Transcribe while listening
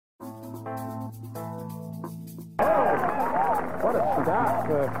start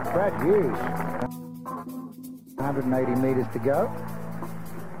for Brad Hughes. 180 metres to go.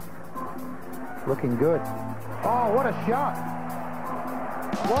 Looking good. Oh, what a shot.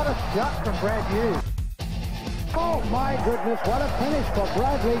 What a shot from Brad Hughes. Oh, my goodness, what a finish for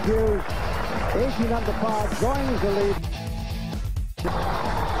Bradley Hughes. 18 under par, joins the lead.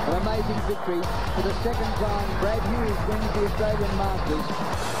 An amazing victory. For the second time, Brad Hughes wins the Australian Masters,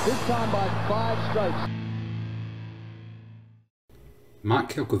 this time by 5 strokes.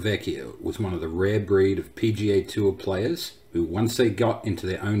 Mark Calcavecchia was one of the rare breed of PGA Tour players who, once they got into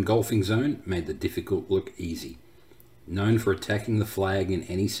their own golfing zone, made the difficult look easy. Known for attacking the flag in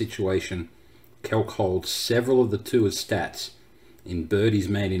any situation, Kelk holds several of the tour's stats in birdies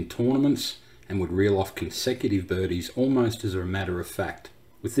made in tournaments and would reel off consecutive birdies almost as a matter of fact.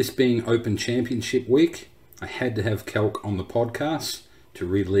 With this being Open Championship week, I had to have Kelk on the podcast to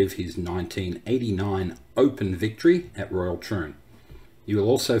relive his 1989 Open victory at Royal Troon. You will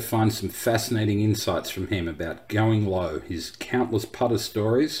also find some fascinating insights from him about going low, his countless putter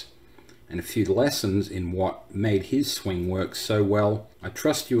stories, and a few lessons in what made his swing work so well. I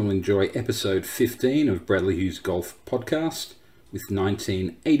trust you will enjoy episode 15 of Bradley Hughes Golf Podcast with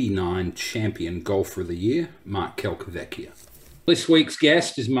 1989 Champion Golfer of the Year, Mark Calcavecchia. This week's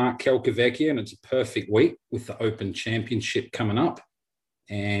guest is Mark Calcavecchia, and it's a perfect week with the Open Championship coming up.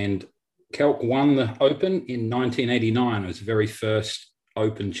 And Kelk won the Open in 1989. It was the very first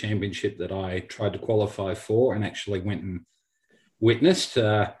Open Championship that I tried to qualify for and actually went and witnessed.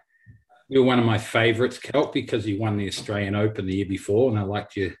 You're one of my favourites, Kelk, because you won the Australian Open the year before, and I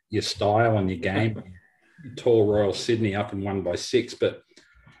liked your style and your game. You tore Royal Sydney up and won by 6, but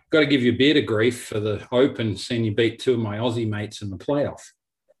got to give you a bit of grief for the Open, seeing you beat 2 of my Aussie mates in the playoff.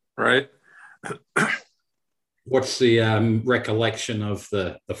 Right. What's the recollection of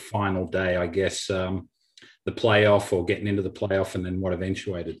the final day, I guess, the playoff or getting into the playoff and then what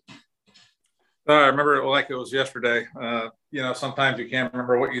eventuated? I remember it like it was yesterday. Sometimes you can't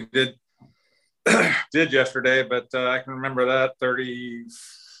remember what you did yesterday, but I can remember that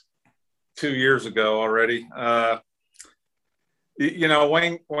 32 years ago already.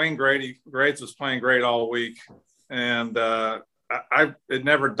 Wayne Grades was playing great all week, and it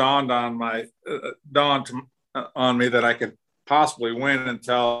never dawned on me that I could possibly win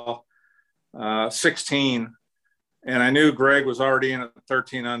until 16. And I knew Greg was already in at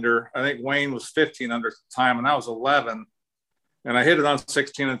 13 under. I think Wayne was 15 under at the time, and I was 11. And I hit it on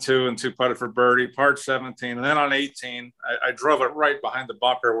 16 and 2 and 2 putted for birdie, par 17. And then on 18, I drove it right behind the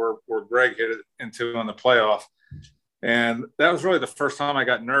bunker where Greg hit it into on the playoff. And that was really the first time I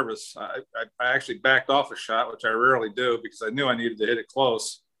got nervous. I actually backed off a shot, which I rarely do because I knew I needed to hit it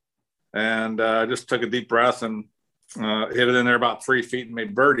close. And I just took a deep breath and hit it in there about 3 feet and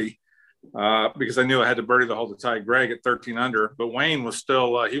made birdie because I knew I had to birdie the hole to tie Greg at 13 under. But Wayne was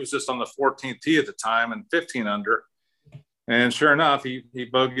still, he was just on the 14th tee at the time and 15 under. And sure enough, he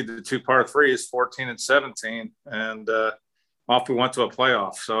bogeyed the 2 par 3s, 14 and 17, and off we went to a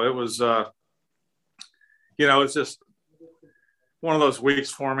playoff. So it was, it's just one of those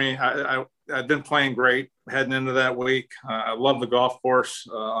weeks for me. I'd been playing great heading into that week. I love the golf course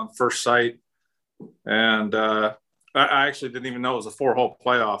on first sight. And I actually didn't even know it was a 4-hole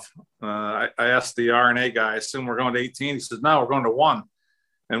playoff. I asked the R&A guy, I assume we're going to 18. He says, no, we're going to 1.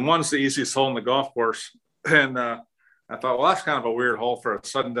 And 1's the easiest hole in the golf course. And I thought, well, that's kind of a weird hole for a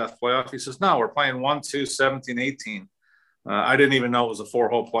sudden death playoff. He says, no, we're playing 1, 2, 17, 18. I didn't even know it was a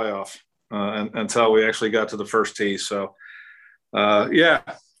 4-hole playoff until we actually got to the first tee. So, it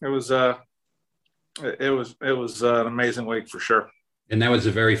was an amazing week for sure. And that was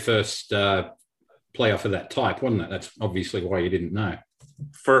the very first playoff of that type, wasn't it? That's obviously why you didn't know.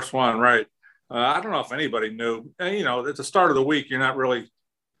 First one, right. I don't know if anybody knew. And, at the start of the week, you're not really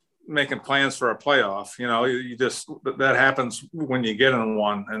making plans for a playoff. You just, that happens when you get in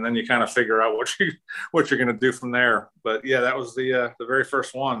one, and then you kind of figure out what you're going to do from there. But yeah, that was the very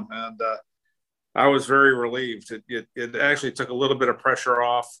first one, and I was very relieved. It actually took a little bit of pressure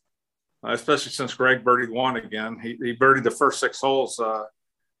off, especially since Greg birdied 1 again. He birdied the first 6 holes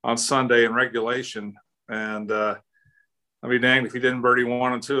on Sunday in regulation, and I'd be danged if he didn't birdie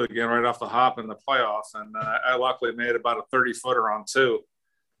 1 and 2 again right off the hop in the playoff. And I luckily made about a 30-footer on 2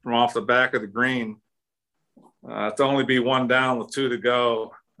 from off the back of the green to only be 1 down with 2 to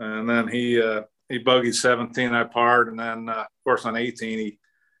go. And then he bogeyed 17, I parred. And then, of course, on 18,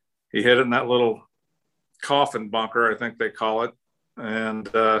 he hit it in that little coffin bunker, I think they call it. And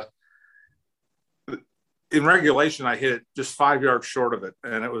in regulation, I hit it just 5 yards short of it.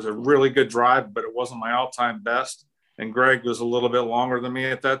 And it was a really good drive, but it wasn't my all-time best. And Greg was a little bit longer than me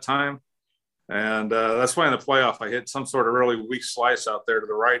at that time. And that's why in the playoff I hit some sort of really weak slice out there to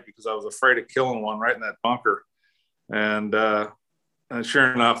the right because I was afraid of killing one right in that bunker. And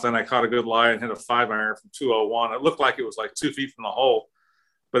sure enough, then I caught a good lie and hit a 5-iron from 201. It looked like it was like 2 feet from the hole,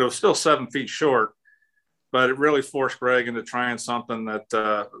 but it was still 7 feet short. But it really forced Greg into trying something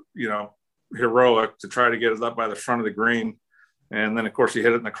that, heroic to try to get it up by the front of the green. And then, of course, he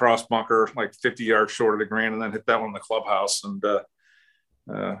hit it in the cross bunker, like 50 yards short of the green, and then hit that one in the clubhouse. And,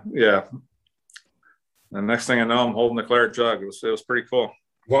 yeah. And next thing I know, I'm holding the claret jug. It was pretty cool.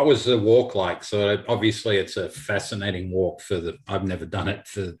 What was the walk like? So obviously it's a fascinating walk I've never done it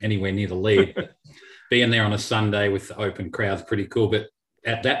for anywhere near the lead. But being there on a Sunday with the open crowd's pretty cool. But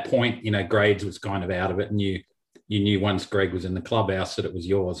at that point, Grades was kind of out of it, and you knew once Greg was in the clubhouse that it was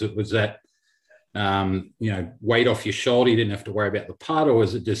yours. It was that, weight off your shoulder. You didn't have to worry about the putt, or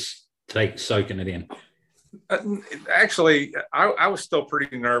was it just soaking it in? Actually, I was still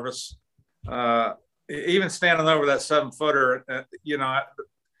pretty nervous. Even standing over that 7-footer,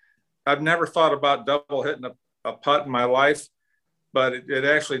 I've never thought about double hitting a putt in my life, but it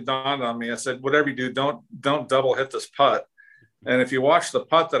actually dawned on me. I said, whatever you do, don't double hit this putt. And if you watch the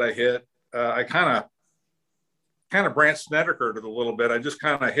putt that I hit, I kind of Brandt Snedekered it a little bit. I just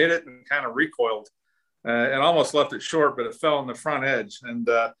kind of hit it and kind of recoiled and almost left it short, but it fell on the front edge. And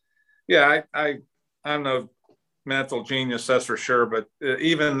I'm no mental genius, that's for sure. But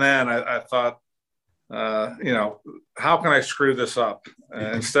even then I thought, how can I screw this up?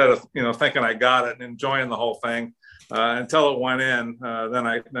 Instead of, thinking I got it and enjoying the whole thing until it went in, then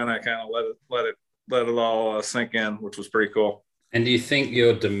I kind of let it all sink in, which was pretty cool. And do you think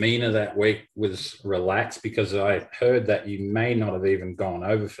your demeanor that week was relaxed? Because I heard that you may not have even gone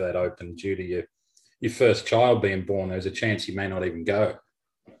over for that Open due to your first child being born. There's a chance you may not even go.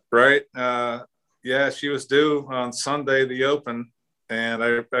 Right. Yeah, she was due on Sunday, the Open. And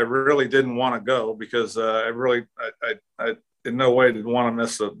I really didn't want to go because I in no way did want to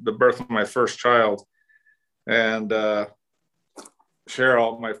miss the birth of my first child. And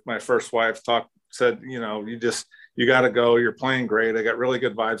Cheryl, my first wife, said, you got to go. You're playing great. I got really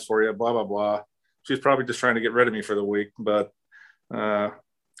good vibes for you, blah, blah, blah. She's probably just trying to get rid of me for the week. But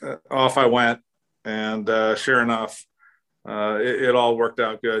off I went. And sure enough, it all worked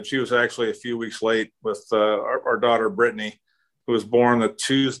out good. She was actually a few weeks late with our daughter, Brittany, who was born the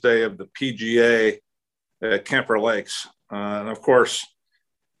Tuesday of the PGA at Kemper Lakes. And of course,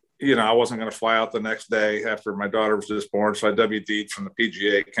 I wasn't going to fly out the next day after my daughter was just born. So I WD'd from the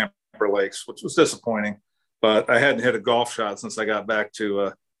PGA at Kemper Lakes, which was disappointing. But I hadn't hit a golf shot since I got back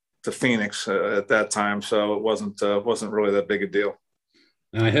to Phoenix at that time. So it wasn't really that big a deal.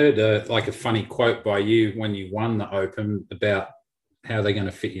 And I heard a funny quote by you when you won the Open about how they're going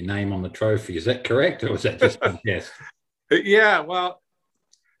to fit your name on the trophy. Is that correct? Or was that just a guess? Yeah, well,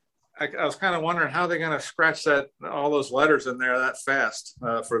 I was kind of wondering how they're going to scratch all those letters in there that fast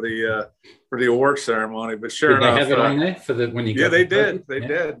for the award ceremony. But sure enough, they have it on there for when you. Yeah, they did. They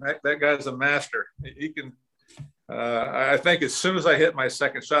did. That guy's a master. He can. I think as soon as I hit my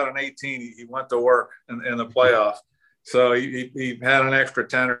second shot on 18, he went to work in the playoff. So he had an extra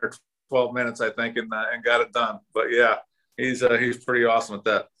 10 or 12 minutes, I think, and got it done. But yeah, he's pretty awesome at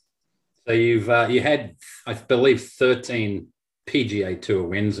that. So you had, I believe, 13 PGA Tour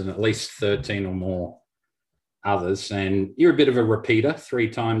wins and at least 13 or more others. And you're a bit of a repeater, 3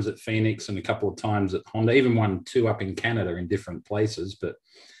 times at Phoenix and a couple of times at Honda, even won 2 up in Canada in different places. But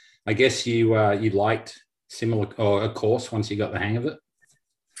I guess you liked similar or a course once you got the hang of it.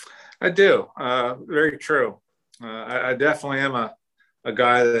 I do. Very true. I definitely am a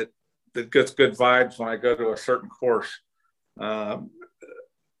guy that gets good vibes when I go to a certain course.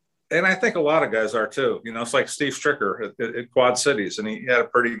 And I think a lot of guys are too. It's like Steve Stricker at Quad Cities, and he had a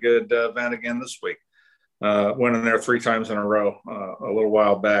pretty good event again this week, winning there 3 times in a row a little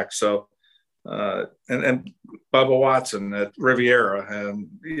while back. So, and Bubba Watson at Riviera, and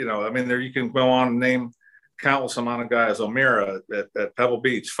there you can go on and name countless amount of guys. O'Meara at Pebble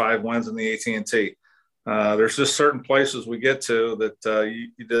Beach, 5 wins in the AT&T. There's just certain places we get to that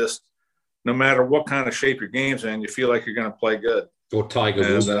you just, no matter what kind of shape your game's in, you feel like you're going to play good. Or Tiger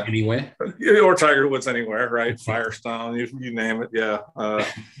Woods anywhere. Or Tiger Woods anywhere, right? Firestone, you name it, yeah.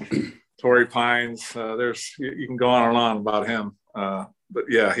 Torrey Pines, you can go on and on about him. But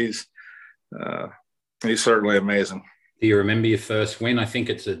yeah, he's certainly amazing. Do you remember your first win? I think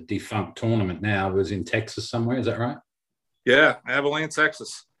it's a defunct tournament now. It was in Texas somewhere, is that right? Yeah, Abilene,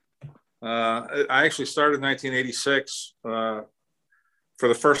 Texas. I actually started in 1986 for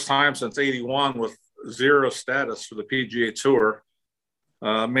the first time since 81 with 0 status for the PGA Tour.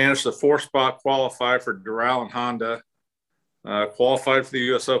 Managed the 4-spot qualify for Doral and Honda. Qualified for the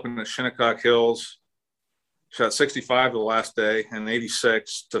U.S. Open at Shinnecock Hills. Shot 65 the last day and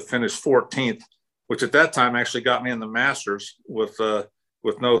 86 to finish 14th, which at that time actually got me in the Masters with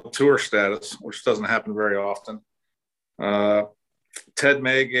no tour status, which doesn't happen very often. Ted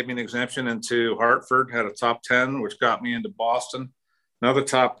May gave me an exemption into Hartford, had a top 10, which got me into Boston. Another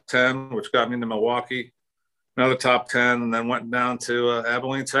top 10, which got me into Milwaukee. Another top 10, and then went down to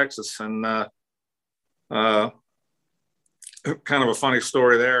Abilene, Texas. And kind of a funny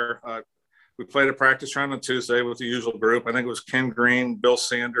story there. We played a practice round on Tuesday with the usual group. I think it was Ken Green, Bill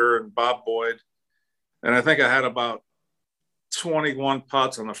Sander, and Bob Boyd. And I think I had about 21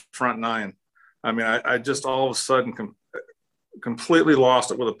 putts on the front nine. I mean, I just all of a sudden completely lost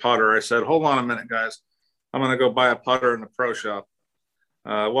it with a putter. I said, hold on a minute, guys. I'm going to go buy a putter in the pro shop.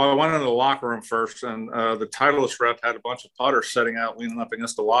 Well, I went into the locker room first, and the Titleist rep had a bunch of putters setting out, leaning up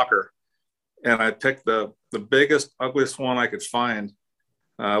against the locker. And I picked the biggest, ugliest one I could find,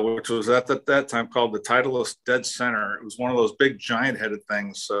 which was at that time called the Titleist Dead Center. It was one of those big giant-headed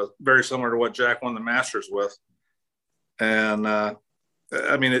things, very similar to what Jack won the Masters with. And,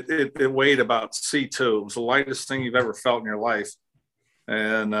 I mean, it weighed about C2. It was the lightest thing you've ever felt in your life.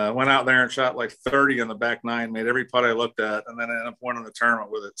 And went out there and shot like 30 on the back nine, made every putt I looked at, and then ended up winning the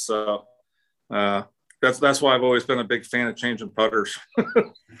tournament with it. So that's why I've always been a big fan of changing putters.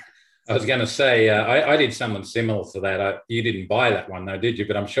 I was going to say, I did something similar to that. You didn't buy that one, though, did you?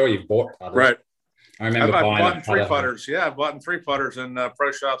 But I'm sure you've bought putters. Right. I remember I've buying bought three putters. Yeah, I've bought three putters in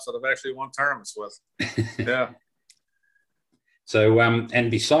pro shops that I've actually won tournaments with. Yeah. So,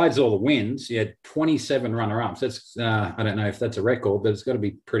 and besides all the wins, you had 27 runner-ups. That's I don't know if that's a record, but it's got to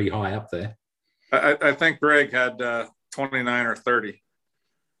be pretty high up there. I think Greg had 29 or 30.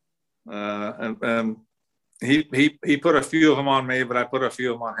 And he put a few of them on me, but I put a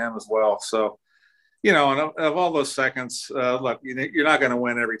few of them on him as well. So, you know, and of all those seconds, look, you're not going to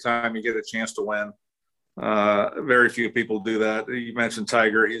win every time you get a chance to win. Very few people do that. You mentioned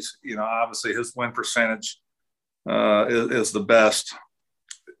Tiger. He's, you know, obviously his win percentage is the best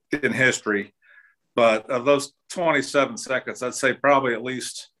in history. But of those 27 seconds, I'd say probably at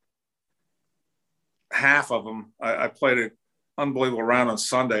least half of them, I played an unbelievable round on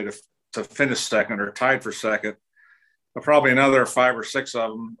Sunday to finish second or tied for second. But probably another 5 or 6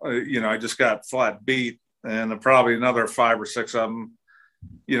 of them, you know, I just got flat beat. And probably another 5 or 6 of them,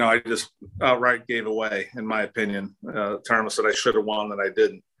 you know, I just outright gave away, in my opinion, tournaments that I should have won that I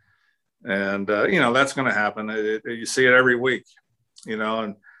didn't. And, you know, that's going to happen. You see it every week, you know,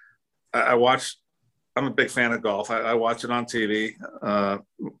 and I'm a big fan of golf. I watch it on TV,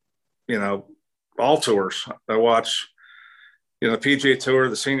 you know, all tours. I watch, you know, the PGA Tour,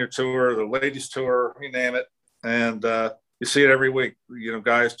 the Senior Tour, the Ladies Tour, you name it. And you see it every week. You know,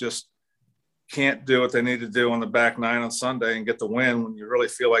 guys just can't do what they need to do on the back nine on Sunday and get the win when you really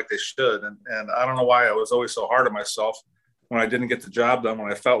feel like they should. And I don't know why I was always so hard on myself when I didn't get the job done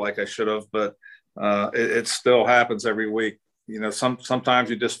when I felt like I should have, but it still happens every week. You know, sometimes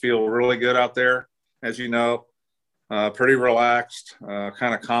you just feel really good out there, as you know, pretty relaxed,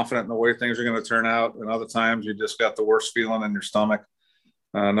 kind of confident in the way things are going to turn out. And other times you just got the worst feeling in your stomach.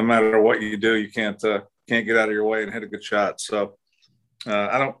 No matter what you do, you can't get out of your way and hit a good shot. So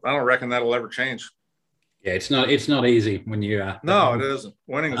I don't reckon that'll ever change. Yeah, it's not easy when you no, it isn't.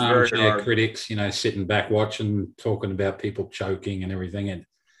 Winning is very hard. Critics, you know, sitting back watching, talking about people choking and everything, and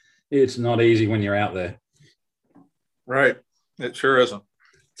it's not easy when you're out there. Right, it sure isn't.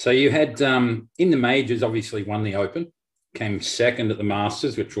 So you had in the majors, obviously won the Open, came second at the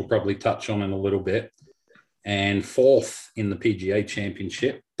Masters, which we'll probably touch on in a little bit, and fourth in the PGA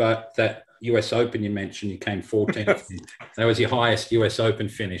Championship. But that US Open you mentioned, you came 14th. That was your highest US Open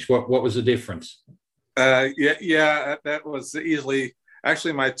finish. What was the difference? Yeah, that was easily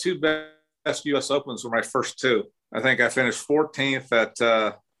actually my 2 best U.S. Opens were my first 2. I think I finished 14th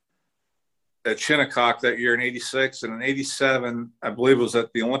at Shinnecock that year in '86, and in '87, I believe it was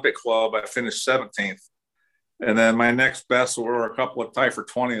at the Olympic Club. I finished 17th, and then my next best were a couple of tie for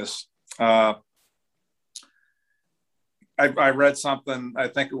 20th. I read something. I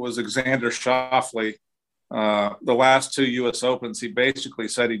think it was Alexander Schauffele. The last 2 U.S. Opens, he basically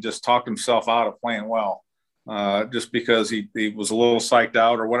said he just talked himself out of playing well, just because he was a little psyched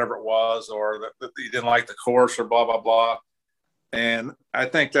out or whatever it was, or that he didn't like the course or blah, blah, blah. And I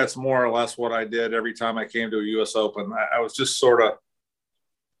think that's more or less what I did every time I came to a U.S. Open. I was just sort of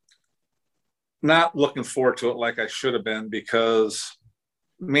not looking forward to it like I should have been, because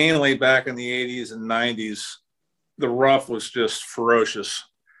mainly back in the 80s and 90s, the rough was just ferocious.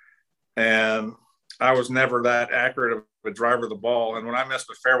 And I was never that accurate of a driver of the ball. And when I missed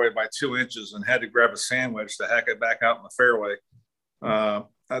the fairway by 2 inches and had to grab a sandwich to hack it back out in the fairway,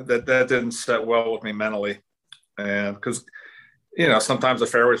 that didn't set well with me mentally. And because, sometimes the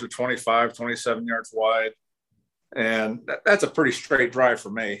fairways are 25, 27 yards wide. And that's a pretty straight drive for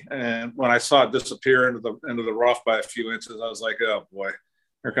me. And when I saw it disappear into the rough by a few inches, I was like, oh boy,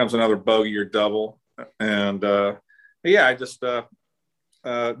 here comes another bogey or double. And I just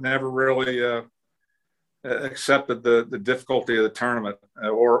never really accepted the difficulty of the tournament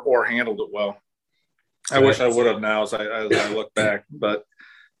or handled it well. I wish I would have now as I look back, but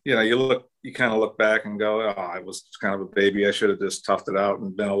you kind of look back and go, oh, I was kind of a baby. I should have just toughed it out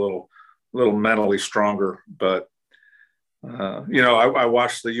and been a little mentally stronger. But I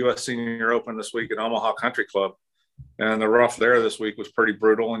watched the U.S. Senior Open this week at Omaha Country Club, and the rough there this week was pretty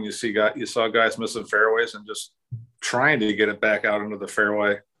brutal. And you saw guys missing fairways and just trying to get it back out into the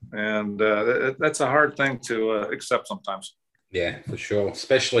fairway. And that's a hard thing to accept sometimes. Yeah, for sure.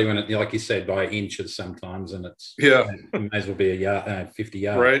 Especially when it, like you said, by inches sometimes, and it's it may as well be a yard, 50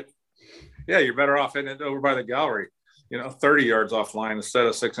 yards. Right. Yeah, you're better off hitting it over by the gallery, 30 yards offline instead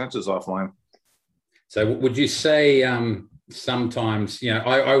of 6 inches offline. So would you say sometimes,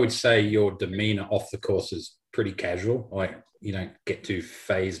 I would say your demeanor off the course is pretty casual. Like you don't get too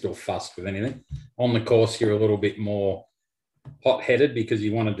phased or fussed with anything. On the course, you're a little bit more hot-headed because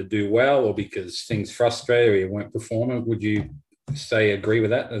you wanted to do well or because things frustrated or you weren't performing. Would you say agree with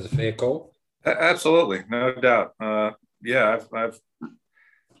that as a fair call? Absolutely, no doubt. I've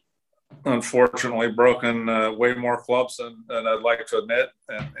unfortunately broken way more clubs than I'd like to admit,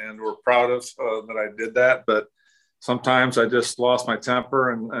 and we're proud of that I did that. But sometimes I just lost my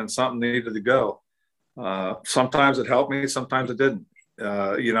temper and something needed to go. Sometimes it helped me, sometimes it didn't.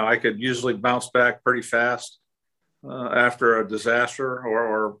 I could usually bounce back pretty fast after a disaster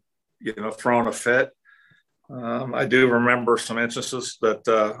or throwing a fit. I do remember some instances that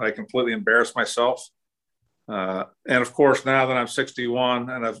I completely embarrassed myself. And of course, now that I'm 61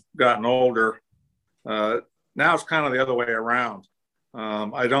 and I've gotten older, now it's kind of the other way around.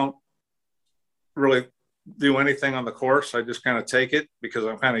 I don't really do anything on the course. I just kind of take it because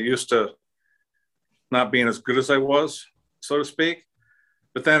I'm kind of used to not being as good as I was, so to speak.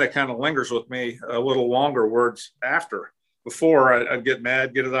 But then it kind of lingers with me a little longer words after. Before I'd get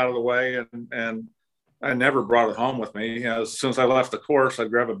mad, get it out of the way, and I never brought it home with me. As soon as I left the course, I'd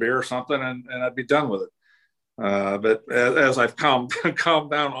grab a beer or something and I'd be done with it. But as I've calmed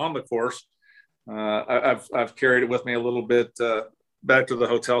down on the course, I've carried it with me a little bit back to the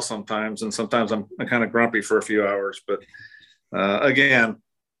hotel sometimes, and sometimes I'm kind of grumpy for a few hours. But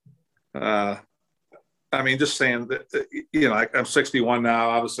just saying that, I'm 61 now.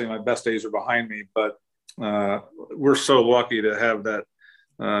 Obviously, my best days are behind me, but we're so lucky to have that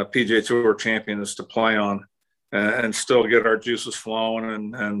PGA Tour champions to play on and still get our juices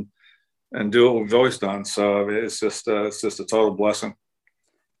flowing and do what we've always done. So it's just a total blessing.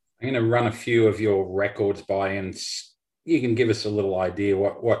 I'm going to run a few of your records by, and you can give us a little idea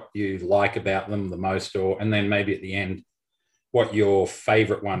what you like about them the most, and then maybe at the end what your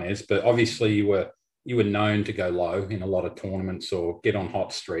favorite one is. But obviously you were known to go low in a lot of tournaments or get on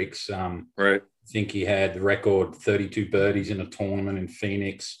hot streaks. Right. I think he had the record 32 birdies in a tournament in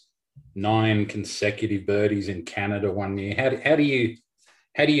Phoenix, 9 consecutive birdies in Canada one year. How do you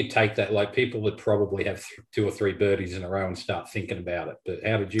take that? Like, people would probably have 2 or 3 birdies in a row and start thinking about it. But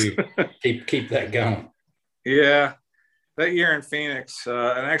how did you keep that going? Yeah, that year in Phoenix,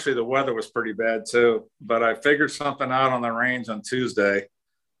 and actually the weather was pretty bad too. But I figured something out on the range on Tuesday.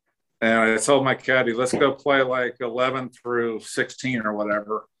 And I told my caddy, let's go play like 11 through 16 or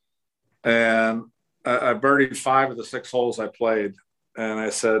whatever. And I birdied 5 of the 6 holes I played. And I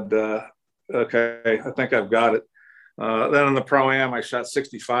said, okay, I think I've got it. Then in the Pro-Am, I shot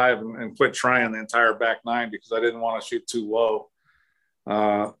 65 and quit trying the entire back 9 because I didn't want to shoot too low.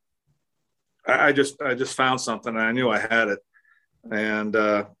 I just found something and I knew I had it. And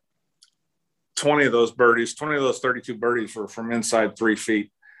 20 of those 32 birdies were from inside 3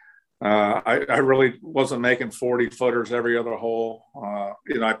 feet. I really wasn't making 40 footers every other hole.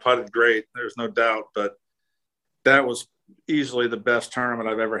 I putted great, there's no doubt, but that was easily the best tournament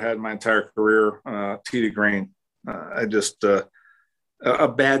I've ever had in my entire career, tee to green. A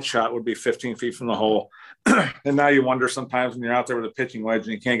bad shot would be 15 feet from the hole. And now you wonder sometimes when you're out there with a pitching wedge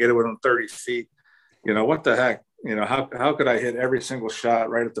and you can't get it within 30 feet, what the heck, how could I hit every single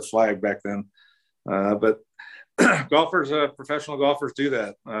shot right at the flag back then? But golfers, professional golfers do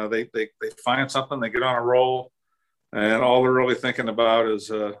that. They find something, they get on a roll, and all they're really thinking about is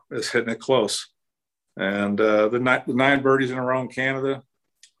hitting it close. And the 9 birdies in a row in Canada,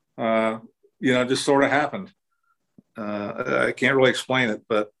 just sort of happened. I can't really explain it,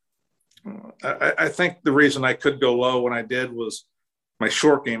 but I think the reason I could go low when I did was my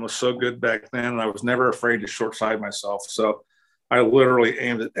short game was so good back then, and I was never afraid to short side myself. So I literally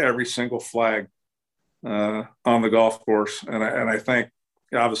aimed at every single flag on the golf course. And I think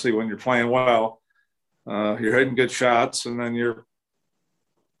obviously when you're playing well, you're hitting good shots, and then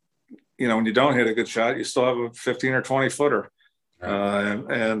when you don't hit a good shot, you still have a 15 or 20 footer.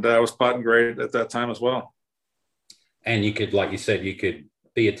 And I was putting great at that time as well. And you could, like you said, you could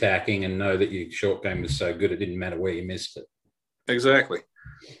be attacking and know that your short game was so good it didn't matter where you missed it. Exactly.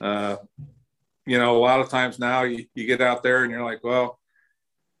 A lot of times now you get out there and you're like, well,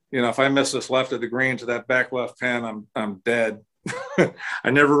 if I miss this left of the green to that back left pin, I'm dead.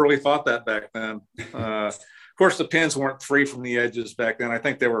 I never really thought that back then. Of course, the pins weren't free from the edges back then. I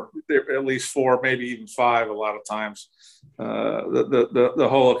think they were at least 4, maybe even 5 a lot of times. The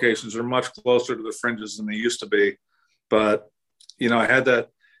hole locations are much closer to the fringes than they used to be. But, I had that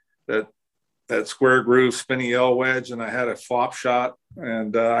square groove spinny L wedge, and I had a flop shot,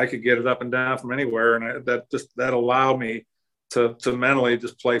 and I could get it up and down from anywhere. And that allowed me to mentally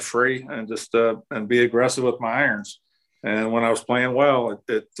just play free and just and be aggressive with my irons. And when I was playing well,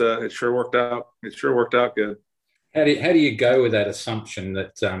 it sure worked out. It sure worked out good. How do you go with that assumption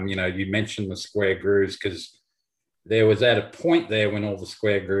that you mentioned the square grooves, because there was at a point there when all the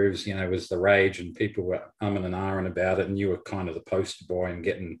square grooves was the rage and people were umming and ahhing about it, and you were kind of the poster boy and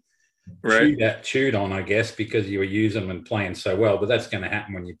getting chewed on, I guess, because you were using them and playing so well. But that's going to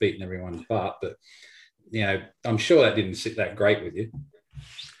happen when you're beating everyone apart. But I'm sure that didn't sit that great with you.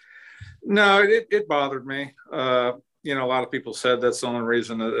 No, it bothered me. A lot of people said that's the only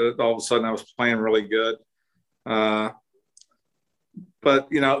reason that all of a sudden I was playing really good. But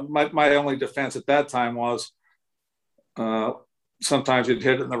my only defense at that time was sometimes you'd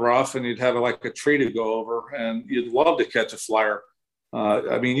hit it in the rough and you'd have a tree to go over, and you'd love to catch a flyer.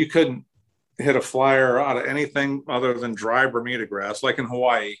 You couldn't hit a flyer out of anything other than dry Bermuda grass, like in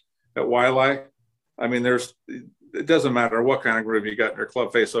Hawaii at Waialae. It doesn't matter what kind of groove you got in your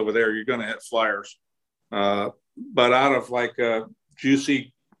club face over there, you're going to hit flyers. But out of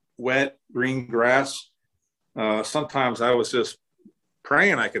juicy, wet, green grass, sometimes I was just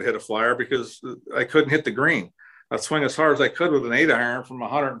praying I could hit a flyer because I couldn't hit the green. I'd swing as hard as I could with an 8-iron from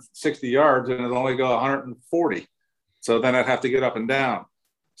 160 yards, and it'd only go 140. So then I'd have to get up and down.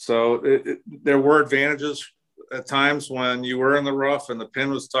 So there were advantages at times when you were in the rough and the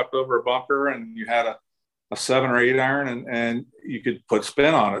pin was tucked over a bunker and you had a 7 or 8-iron and you could put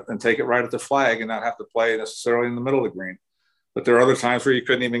spin on it and take it right at the flag and not have to play necessarily in the middle of the green. But there are other times where you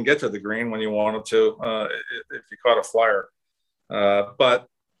couldn't even get to the green when you wanted to if you caught a flyer. But,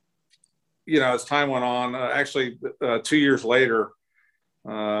 as time went on, actually 2 years later,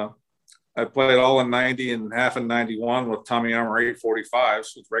 I played all in 90 and half in 91 with Tommy Armour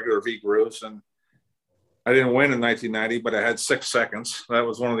 845s with regular V grooves. And I didn't win in 1990, but I had 6 seconds. That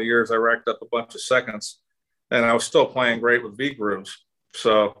was one of the years I racked up a bunch of seconds. And I was still playing great with V grooves.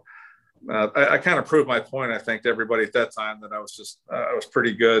 So I kind of proved my point, I think, to everybody at that time that I was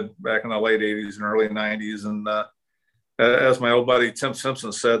pretty good back in the late 80s and early 90s. And as my old buddy Tim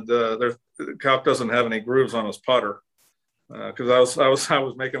Simpson said, Kaup doesn't have any grooves on his putter. Because I was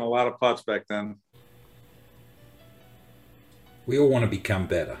making a lot of putts back then. We all want to become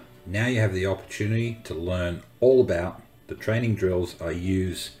better. Now you have the opportunity to learn all about the training drills I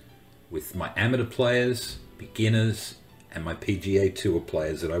use with my amateur players, beginners, and my PGA Tour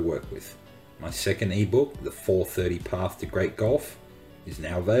players that I work with. My second ebook, The 430 Path to Great Golf, is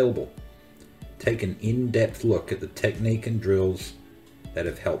now available. Take an in-depth look at the technique and drills that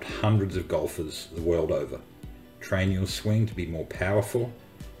have helped hundreds of golfers the world over. Train your swing to be more powerful,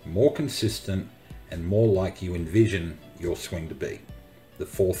 more consistent, and more like you envision your swing to be. The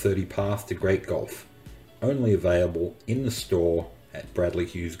 430 Path to Great Golf. Only available in the store at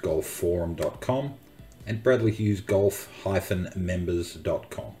bradleyhughesgolfforum.com and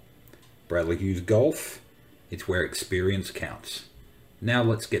bradleyhughesgolf-members.com. Bradley Hughes Golf, it's where experience counts. Now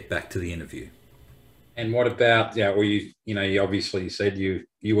let's get back to the interview. And what about, you obviously said you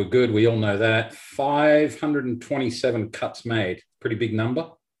were good. We all know that. 527 cuts made. Pretty big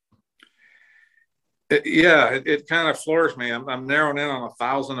number. It kind of floors me. I'm narrowing in on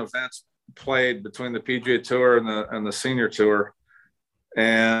 1,000 events played between the PGA Tour and the Senior Tour.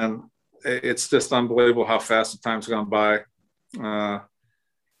 And it's just unbelievable how fast the time's gone by. To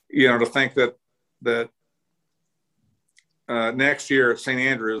think that next year at St.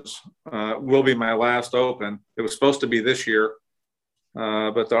 Andrews will be my last Open. It was supposed to be this year,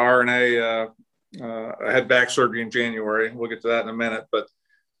 but the RNA, I had back surgery in January. We'll get to that in a minute. But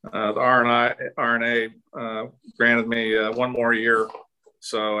The RNA granted me one more year,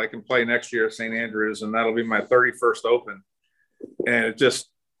 so I can play next year at St. Andrews, and that'll be my 31st Open. And it just,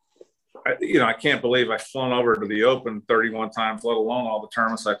 I can't believe I've flown over to the Open 31 times, let alone all the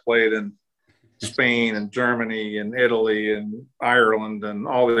tournaments I played in Spain and Germany and Italy and Ireland and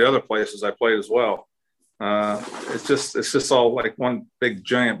all the other places I played as well. It's just all like one big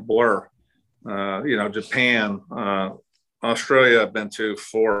giant blur. Japan, Australia I've been to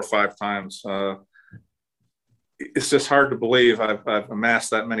 4 or 5 times. It's just hard to believe I've amassed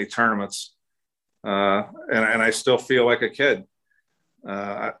that many tournaments, and I still feel like a kid.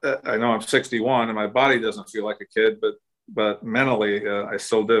 I know I'm 61 and my body doesn't feel like a kid, but mentally I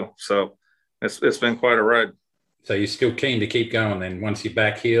still do. So it's been quite a ride. So you're still keen to keep going then? Once your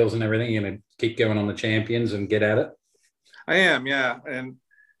back heals and everything, you're going to keep going on the Champions and get at it? I am, yeah. And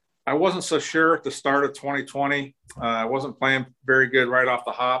I wasn't so sure at the start of 2020. I wasn't playing very good right off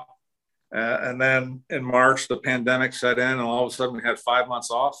the hop. And then in March, the pandemic set in, and all of a sudden we had 5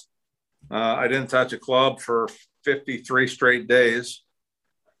 months off. I didn't touch a club for 53 straight days.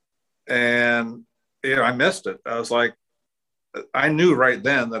 And, I missed it. I was like, I knew right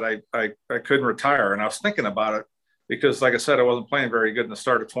then that I couldn't retire. And I was thinking about it because, like I said, I wasn't playing very good in the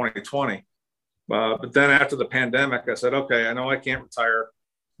start of 2020. But then after the pandemic, I said, okay, I know I can't retire.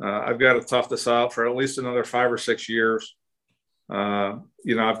 I've got to tough this out for at least another 5 or 6 years. I've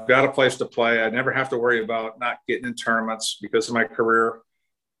got a place to play. I never have to worry about not getting in tournaments because of my career,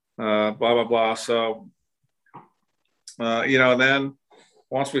 blah, blah, blah. So, then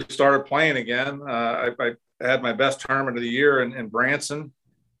once we started playing again, I had my best tournament of the year in Branson,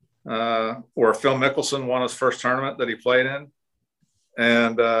 where Phil Mickelson won his first tournament that he played in,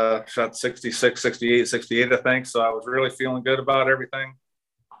 and shot 66, 68, 68, I think. So I was really feeling good about everything.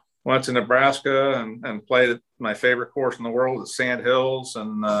 Went to Nebraska and played at my favorite course in the world at Sand Hills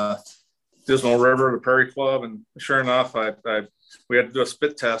and Dismal River, the Prairie Club. And sure enough, we had to do a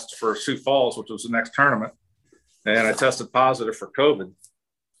spit test for Sioux Falls, which was the next tournament. And I tested positive for COVID.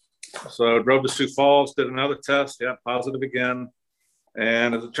 So I drove to Sioux Falls, did another test, positive again.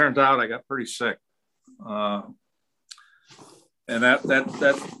 And as it turns out, I got pretty sick. And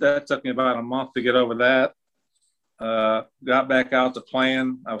that took me about a month to get over that. Got back out to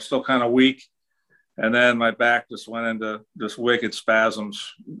playing. I was still kind of weak. And then my back just went into just wicked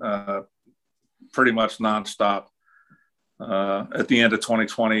spasms, pretty much nonstop at the end of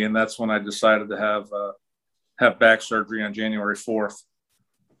 2020. And that's when I decided to have back surgery on January 4th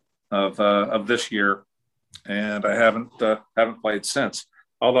of this year. And I haven't played since.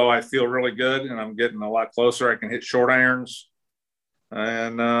 Although I feel really good and I'm getting a lot closer. I can hit short irons.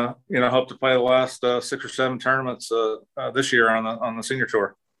 And hope to play the last 6 or 7 tournaments this year on the senior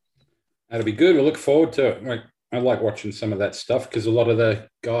tour. That'll be good. We'll look forward to it. I like watching some of that stuff because a lot of the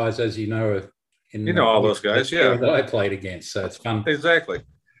guys, as you know, are in all those guys, that I played against. So it's fun. Exactly.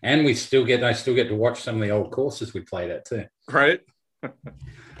 And I still get to watch some of the old courses we played at too. Right. All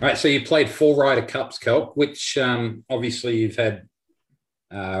right. So you played 4 Ryder Cups, Kelk, which obviously you've had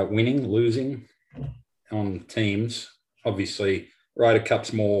winning, losing on teams. Obviously, Ryder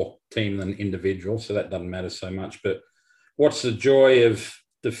Cup's more team than individual, so that doesn't matter so much. But what's the joy of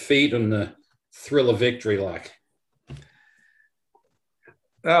defeat and the thrill of victory like?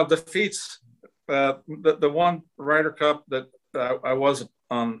 Defeats. The one Ryder Cup that I was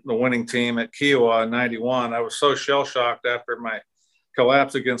on the winning team at Kiowa in '91, I was so shell-shocked after my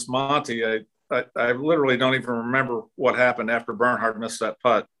collapse against Monty. I literally don't even remember what happened after Bernhard missed that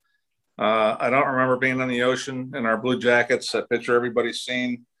putt. I don't remember being in the ocean in our blue jackets. That picture everybody's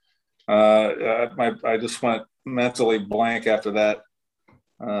seen. I just went mentally blank after that.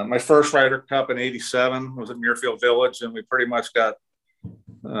 My first Ryder Cup in '87 was at Muirfield Village, and we pretty much got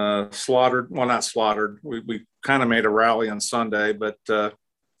slaughtered. Well, not slaughtered. We kind of made a rally on Sunday, but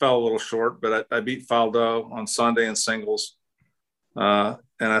fell a little short. But I beat Faldo on Sunday in singles, and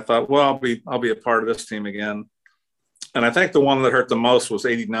I thought, well, I'll be a part of this team again. And I think the one that hurt the most was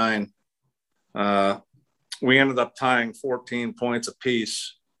 '89. We ended up tying 14 points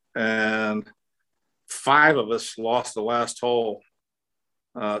apiece, and 5 of us lost the last hole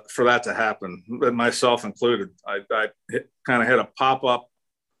for that to happen, myself included. I kind of hit a pop-up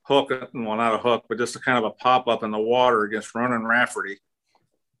hook, well, not a hook, but just a kind of a pop-up in the water against Ronan Rafferty,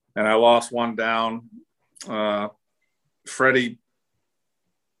 and I lost one down. Christy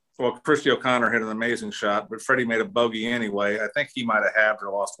O'Connor hit an amazing shot, but Freddie made a bogey anyway. I think he might have halved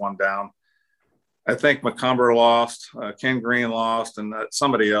or lost one down. I think McCumber lost, Ken Green lost, and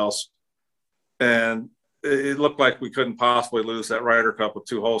somebody else. And it looked like we couldn't possibly lose that Ryder Cup with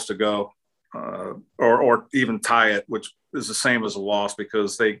 2 holes to go. or even tie it, which is the same as a loss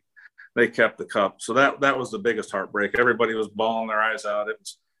because they kept the cup. So that was the biggest heartbreak. Everybody was bawling their eyes out.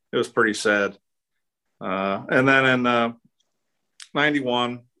 It was pretty sad. And then in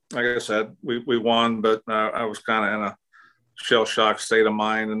 91, like I said, we won, but I was kind of in a shell shock state of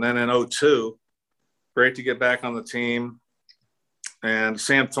mind. And then in 02, great to get back on the team. And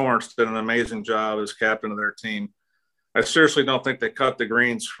Sam Torrance did an amazing job as captain of their team. I seriously don't think they cut the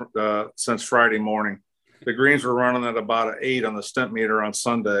greens since Friday morning. The greens were running at about an 8 on the stent meter on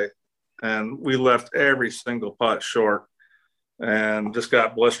Sunday, and we left every single putt short and just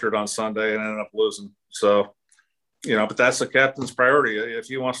got blistered on Sunday and ended up losing. So, but that's the captain's priority. If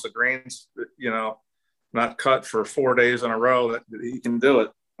he wants the greens, not cut for 4 days in a row, that he can do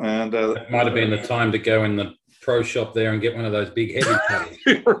it. And it might have been the time to go in the pro shop there and get one of those big heavy cutters.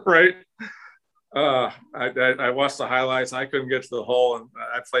 Right. I watched the highlights and I couldn't get to the hole, and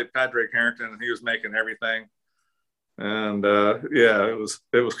I played Padraig Harrington and he was making everything. And it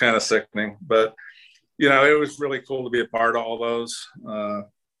was kind of sickening, but it was really cool to be a part of all those.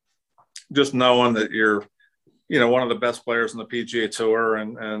 Just knowing that you're, one of the best players in the PGA Tour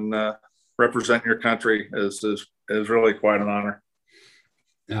and represent your country is really quite an honor.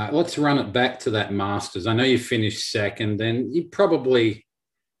 Let's run it back to that Masters. I know you finished second, and you probably,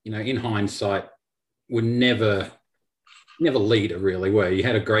 in hindsight, would never leader really, were you?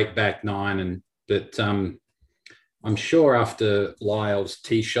 Had a great back nine, but I'm sure after Lyle's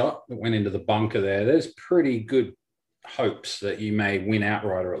tee shot that went into the bunker there's pretty good hopes that you may win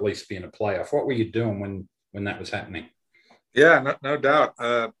outright or at least be in a playoff. What were you doing when that was happening? Yeah, no doubt.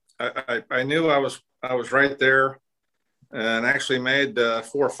 I knew I was right there, and actually made 4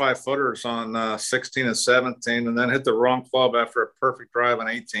 or 5 footers on 16 and 17, and then hit the wrong club after a perfect drive on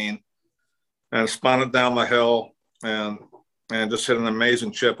 18, and spun it down the hill and just hit an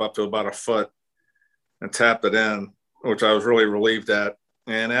amazing chip up to about a foot and tapped it in, which I was really relieved at.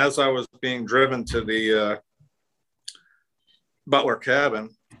 And as I was being driven to the Butler cabin,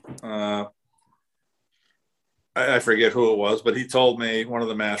 I forget who it was, but he told me, one of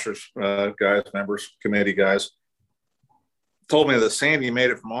the Masters committee guys, told me that Sandy made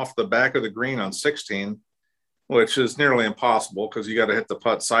it from off the back of the green on 16, which is nearly impossible because you got to hit the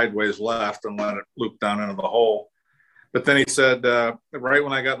putt sideways left and let it loop down into the hole. But then he said, right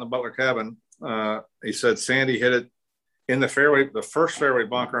when I got in the Butler cabin, he said Sandy hit it in the fairway, the first fairway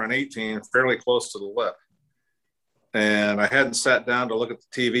bunker on 18, fairly close to the lip. And I hadn't sat down to look at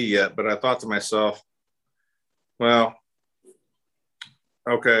the TV yet, but I thought to myself, well,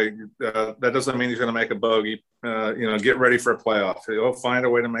 okay, that doesn't mean he's going to make a bogey. Get ready for a playoff. He'll find a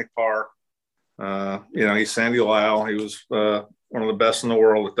way to make par. He's Sandy Lyle. He was one of the best in the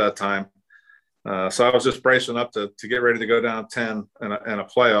world at that time. So I was just bracing up to get ready to go down 10 in a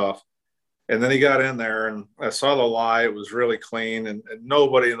playoff. And then he got in there, and I saw the lie. It was really clean, and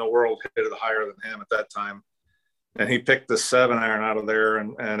nobody in the world hit it higher than him at that time. And he picked the 7-iron out of there,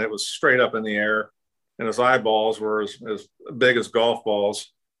 and it was straight up in the air. And his eyeballs were as big as golf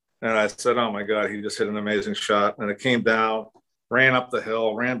balls. And I said, oh, my God, he just hit an amazing shot. And it came down, ran up the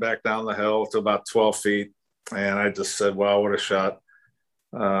hill, ran back down the hill to about 12 feet. And I just said, wow, what a shot.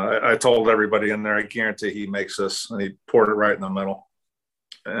 I told everybody in there, I guarantee he makes this. And he poured it right in the middle.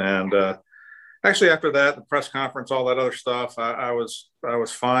 And actually, after that, the press conference, all that other stuff, I was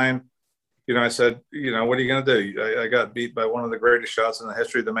fine. I said, what are you going to do? I got beat by one of the greatest shots in the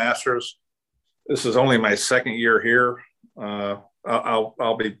history of the Masters. This is only my second year here.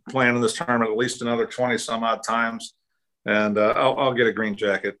 I'll be playing in this tournament at least another 20 some odd times, and I'll get a green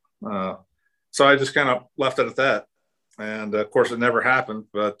jacket. So I just kind of left it at that. And of course it never happened,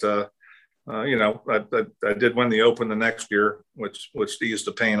 but I did win the Open the next year, which eased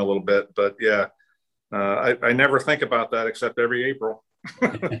the pain a little bit, but yeah, I never think about that except every April.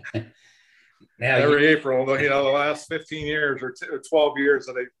 April, the last 15 years or 12 years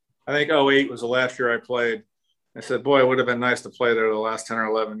that I think 08 was the last year I played. I said, boy, it would have been nice to play there the last 10 or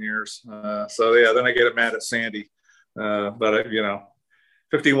 11 years. So, yeah, then I get mad at Sandy. But,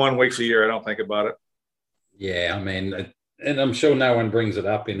 51 weeks a year, I don't think about it. Yeah, I mean, and I'm sure no one brings it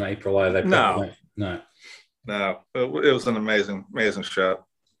up in April either. No. It was an amazing, amazing shot.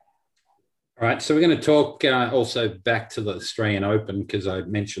 All right, so we're going to talk also back to the Australian Open because I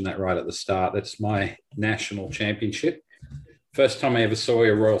mentioned that right at the start. That's my national championship. First time I ever saw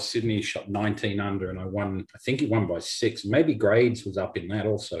a Royal Sydney shot 19 under, and I won. I think he won by 6. Maybe Grades was up in that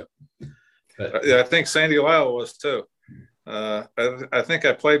also. But, yeah, I think Sandy Lyle was too. I think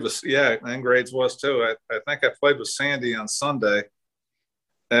I played with, and Grades was too. I think I played with Sandy on Sunday,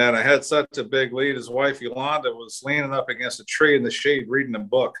 and I had such a big lead. His wife, Yolanda, was leaning up against a tree in the shade reading a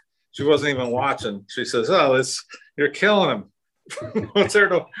book. She wasn't even watching. She says, "Oh, you're killing him. What's there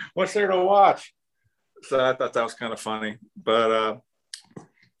to watch?" So I thought that was kind of funny. But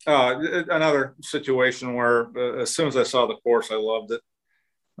another situation where as soon as I saw the course, I loved it.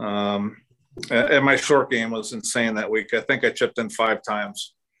 And my short game was insane that week. I think I chipped in 5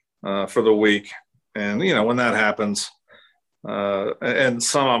 times for the week. And, when that happens, and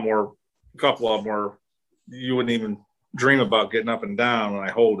some of them were, a couple of them were, you wouldn't even dream about getting up and down when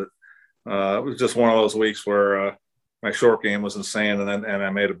I hold it. It was just one of those weeks where my short game was insane, and I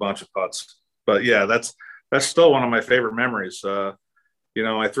made a bunch of putts. But yeah, that's still one of my favorite memories.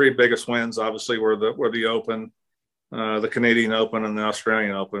 My 3 biggest wins obviously were the Open, the Canadian Open, and the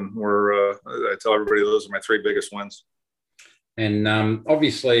Australian Open. I tell everybody those are my 3 biggest wins. And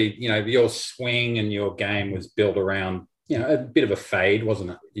obviously, your swing and your game was built around, a bit of a fade,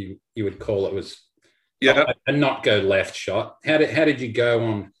 wasn't it? You would call it was a not go left shot. How did you go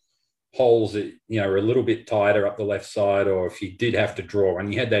on holes that are a little bit tighter up the left side, or if you did have to draw,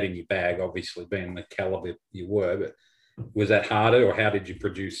 and you had that in your bag, obviously being the caliber you were, but was that harder, or how did you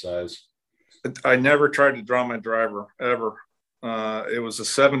produce those? I never tried to draw my driver ever. It was a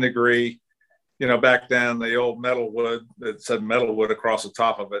 7-degree. Back then, the old metal wood that said metal wood across the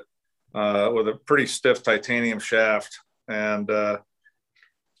top of it with a pretty stiff titanium shaft. And,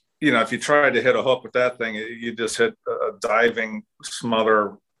 if you tried to hit a hook with that thing, you just hit a diving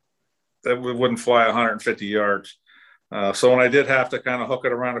smother that wouldn't fly 150 yards. So when I did have to kind of hook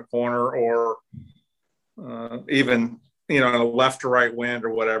it around a corner or even, in a left to right wind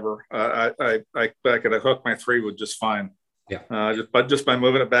or whatever, I could have hooked my 3 wood just fine. Yeah. Just by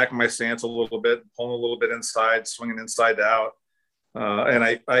moving it back in my stance a little bit, pulling a little bit inside, swinging inside to out.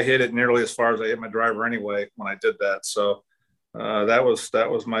 And I hit it nearly as far as I hit my driver anyway when I did that. So that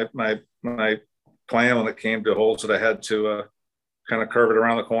was my plan when it came to holes that I had to kind of curve it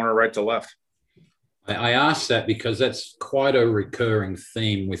around the corner right to left. I asked that because that's quite a recurring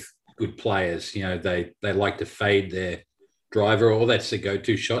theme with good players. They like to fade their driver, or that's the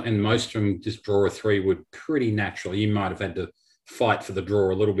go-to shot, and most of them just draw a 3 wood pretty naturally. You might have had to fight for the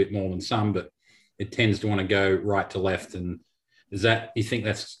draw a little bit more than some, but it tends to want to go right to left. And you think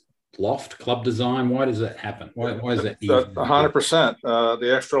that's loft, club design? Why does that happen? Why is that easy? 100%.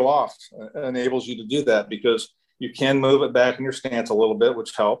 The extra loft enables you to do that because you can move it back in your stance a little bit,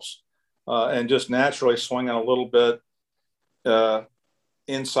 which helps, and just naturally swinging a little bit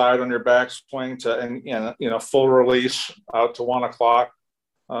inside on your backswing and full release out to 1 o'clock,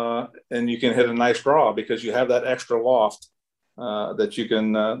 and you can hit a nice draw because you have that extra loft that you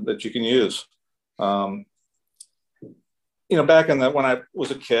can use. Back when I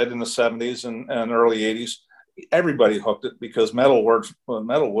was a kid in the 70s and early 80s, everybody hooked it because metal woods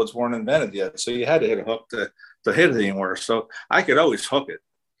weren't invented yet, so you had to hit a hook to hit it anywhere. So I could always hook it.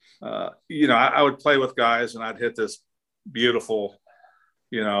 I would play with guys and I'd hit this beautiful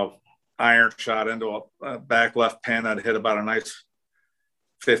iron shot into a back left pin. I'd hit about a nice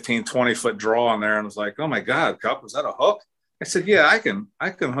 15, 20 foot draw in there. And I was like, oh my God, Cup, was that a hook? I said, yeah, I can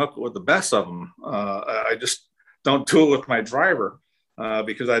hook with the best of them. I just don't do it with my driver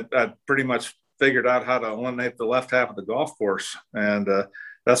because I pretty much figured out how to eliminate the left half of the golf course. And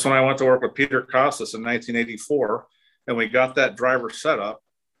that's when I went to work with Peter Kostis in 1984. And we got that driver set up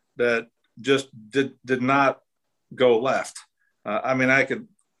that just did not go left. I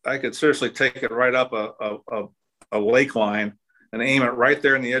could seriously take it right up a lake line and aim it right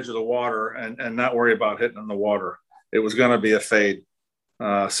there in the edge of the water and not worry about hitting in the water. It was going to be a fade.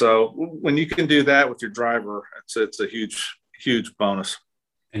 So when you can do that with your driver, it's a huge, huge bonus.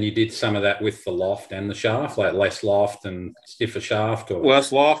 And you did some of that with the loft and the shaft, like less loft and stiffer shaft, or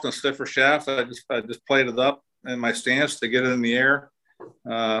less loft and stiffer shaft. I just played it up in my stance to get it in the air.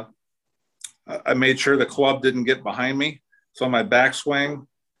 I made sure the club didn't get behind me. So on my backswing,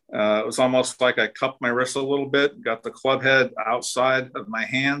 it was almost like I cupped my wrist a little bit, got the club head outside of my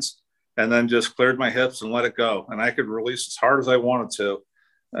hands, and then just cleared my hips and let it go. And I could release as hard as I wanted to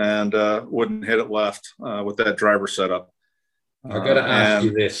and wouldn't hit it left with that driver setup. I've got to ask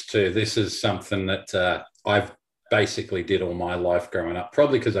you this too. This is something that I've basically did all my life growing up,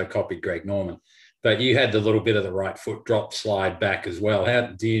 probably because I copied Greg Norman. But you had the little bit of the right foot drop slide back as well.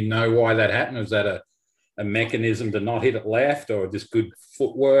 Do you know why that happened? Was that a mechanism to not hit it left, or just good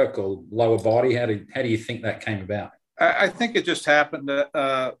footwork or lower body? How do you think that came about? I think it just happened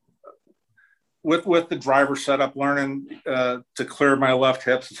with the driver setup, learning to clear my left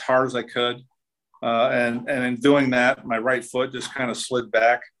hips as hard as I could. And in doing that, my right foot just kind of slid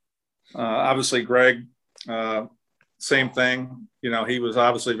back. Obviously, Greg, same thing. He was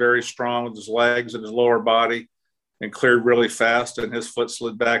obviously very strong with his legs and his lower body. and cleared really fast, and his foot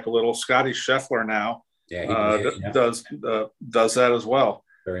slid back a little. Scotty Scheffler now does that as well.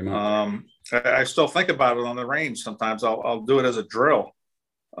 Very much. I still think about it on the range. Sometimes I'll do it as a drill,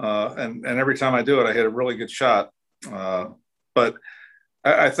 and every time I do it, I hit a really good shot. But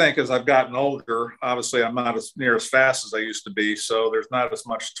I think as I've gotten older, obviously I'm not near as fast as I used to be, so there's not as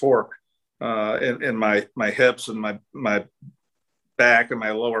much torque in my hips and my back and my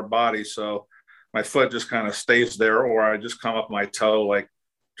lower body. So my foot just kind of stays there, or I just come up my toe like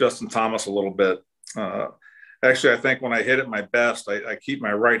Justin Thomas a little bit. Actually, I think when I hit it my best, I keep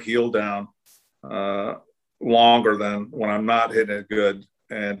my right heel down longer than when I'm not hitting it good.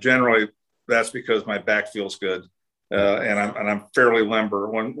 And generally that's because my back feels good. And I'm fairly limber.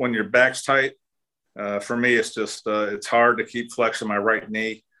 When your back's tight, for me, it's just, it's hard to keep flexing my right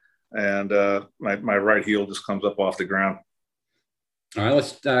knee, and my right heel just comes up off the ground. All right,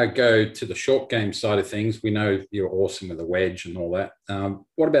 let's go to the short game side of things. We know you're awesome with the wedge and all that.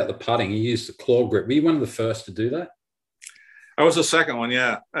 What about the putting? You used the claw grip. Were you one of the first to do that? I was the second one,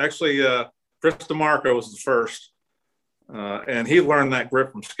 yeah. Actually, Chris DeMarco was the first. And he learned that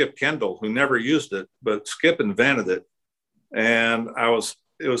grip from Skip Kendall, who never used it, but Skip invented it. And it was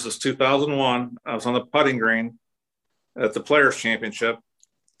this 2001. I was on the putting green at the Players Championship,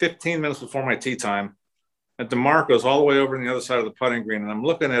 15 minutes before my tee time. And DeMarco's all the way over on the other side of the putting green, and I'm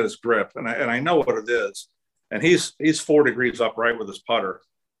looking at his grip, and I know what it is. And he's 4 degrees upright with his putter.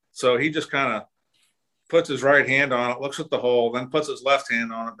 So he just kind of puts his right hand on it, looks at the hole, then puts his left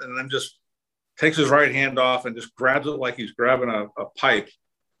hand on it, and then just takes his right hand off and just grabs it like he's grabbing a pipe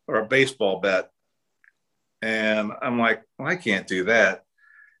or a baseball bat. And I'm like, well, I can't do that.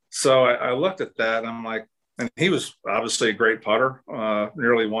 So I looked at that, and I'm like, and he was obviously a great putter,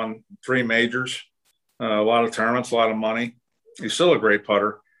 nearly won 3 majors, a lot of tournaments, a lot of money. He's still a great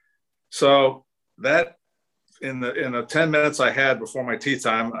putter. So that in the 10 minutes I had before my tee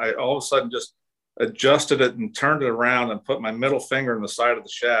time, I all of a sudden just adjusted it and turned it around and put my middle finger in the side of the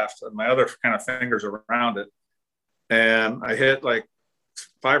shaft and my other kind of fingers around it. And I hit like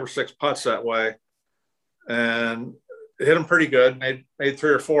 5 or 6 putts that way, and hit them pretty good. Made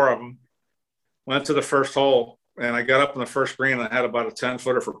 3 or 4 of them. Went to the first hole, and I got up in the first green, and I had about a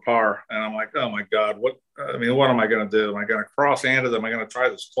 10-footer for par. And I'm like, oh my God, what am I going to do? Am I going to cross-hand it? Am I going to try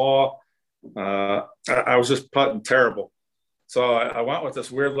this claw? I was just putting terrible. So I went with this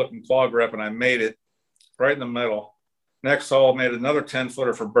weird looking claw grip, and I made it right in the middle. Next hole, made another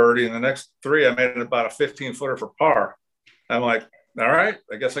 10-footer for birdie. And the next 3, I made it about a 15-footer for par. I'm like, all right,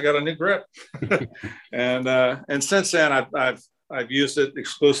 I guess I got a new grip. and since then I've used it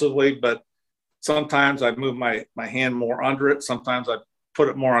exclusively, but sometimes I move my hand more under it. Sometimes I put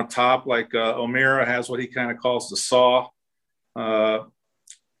it more on top, like O'Meara has what he kind of calls the saw.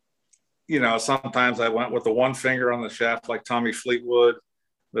 Sometimes I went with the one finger on the shaft, like Tommy Fleetwood,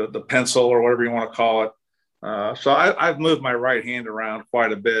 the pencil or whatever you want to call it. So I've moved my right hand around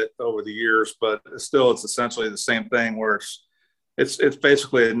quite a bit over the years, but it's essentially the same thing, where it's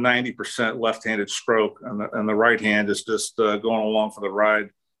basically a 90% left-handed stroke, and the right hand is just going along for the ride,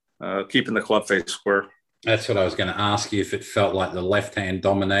 keeping the club face square. That's what I was going to ask you, if it felt like the left hand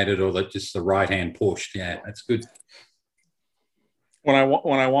dominated or that just the right hand pushed. Yeah, that's good. When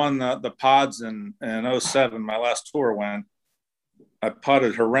I won the pods in 07, my last tour win, I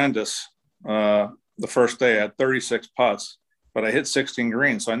putted horrendous the first day. I had 36 putts, but I hit 16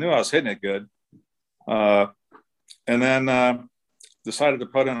 greens, so I knew I was hitting it good. And then decided to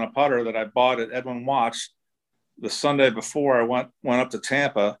put in a putter that I bought at Edwin Watts the Sunday before I went up to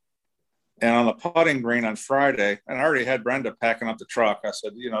Tampa. And on the putting green on Friday, and I already had Brenda packing up the truck, I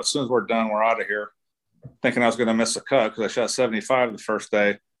said, as soon as we're done, we're out of here. Thinking I was going to miss a cut because I shot 75 the first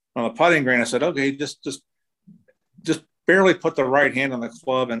day. On the putting green, I said, okay, just barely put the right hand on the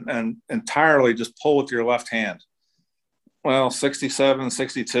club and entirely just pull with your left hand. Well, 67,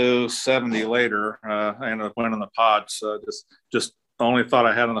 62, 70 later, I ended up winning the pod. So just the only thought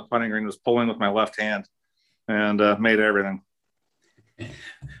I had on the putting green was pulling with my left hand, and made everything.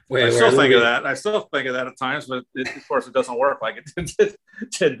 I still think of that at times, but of course it doesn't work like it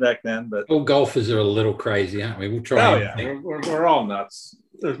did back then. But all golfers are a little crazy, aren't we? We'll try. Oh yeah, we're all nuts.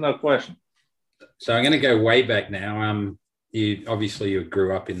 There's no question. So I'm going to go way back now. You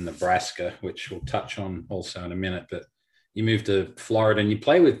grew up in Nebraska, which we'll touch on also in a minute, but you moved to Florida and you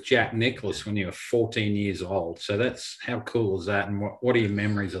played with Jack Nicklaus when you were 14 years old. So that's, how cool is that? And what are your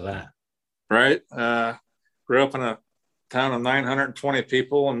memories of that? Right. Grew up in a town of 920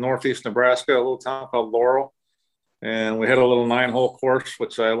 people in northeast Nebraska, a little town called Laurel. And we had a little 9-hole course,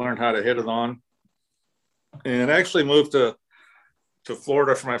 which I learned how to hit it on. And actually moved to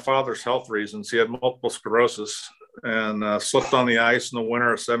Florida for my father's health reasons. He had multiple sclerosis, and slipped on the ice in the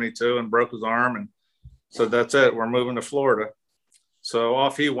winter of '72 and broke his arm, and said, "That's it. We're moving to Florida." So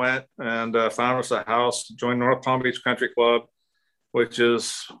off he went and found us a house, joined North Palm Beach Country Club, which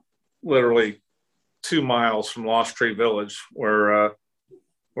is literally 2 miles from Lost Tree Village, where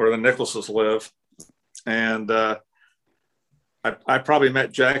the Nicklaus's live. And I probably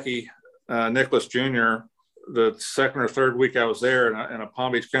met Jackie Nicklaus Jr. the second or third week I was there in a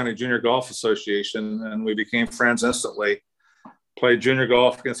Palm Beach County Junior Golf Association, and we became friends instantly. Played junior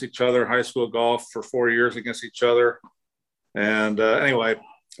golf against each other, high school golf for 4 years against each other. And anyway,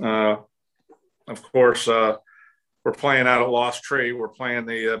 of course, we're playing out at Lost Tree. We're playing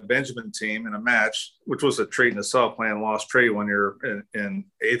the Benjamin team in a match, which was a treat in itself, playing Lost Tree when you're in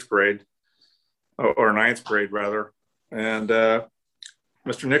 8th grade or 9th grade, rather. And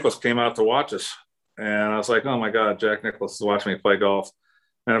Mr. Nicklaus came out to watch us. And I was like, oh, my God, Jack Nicklaus is watching me play golf.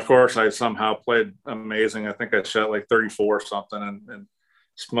 And, of course, I somehow played amazing. I think I shot like 34 or something and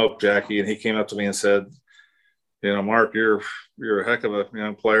smoked Jackie. And he came up to me and said, you know, Mark, you're a heck of a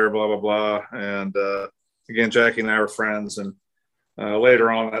young player, blah, blah, blah. And, again, Jackie and I were friends. And later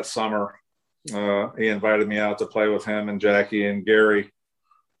on that summer, he invited me out to play with him and Jackie and Gary.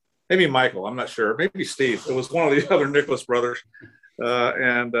 Maybe Michael, I'm not sure. Maybe Steve. It was one of the other Nicklaus brothers.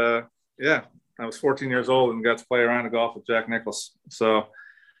 Yeah, I was 14 years old and got to play around the golf with Jack Nicklaus. So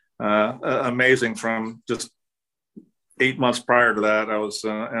amazing. From just 8 months prior to that, I was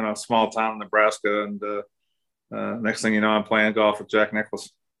in a small town in Nebraska. And next thing you know, I'm playing golf with Jack Nicklaus.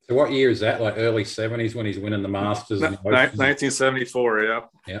 So what year is that? Like early 70s when he's winning the Masters? 1974, yeah.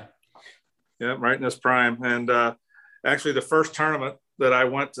 Yeah. Yeah, right in his prime. And actually the first tournament that I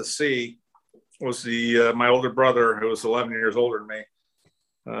went to see was my older brother, who was 11 years older than me.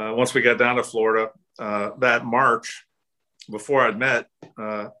 Once we got down to Florida, that March, before I'd met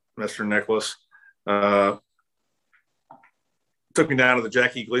Mr. Nicklaus, took me down to the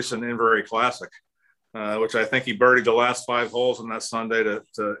Jackie Gleason Inverary Classic, which I think he birdied the last 5 holes on that Sunday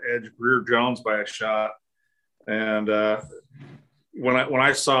to edge Greer Jones by a shot. And when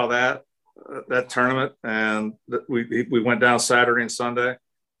I saw that tournament, and we went down Saturday and Sunday,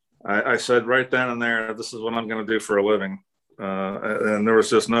 I said right then and there, this is what I'm going to do for a living. And there was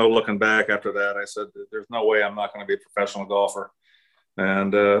just no looking back after that. I said, there's no way I'm not going to be a professional golfer.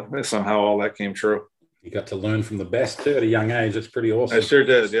 And somehow all that came true. You got to learn from the best too at a young age. That's pretty awesome. I sure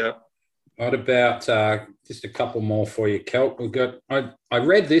did, yeah. What about just a couple more for you, Kelp? I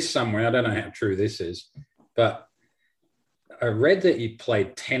read this somewhere. I don't know how true this is, but I read that you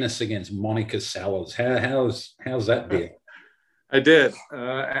played tennis against Monica Seles. How's that deal? I did.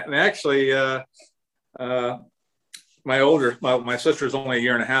 And actually, my sister's only a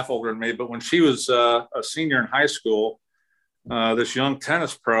year and a half older than me, but when she was a senior in high school, this young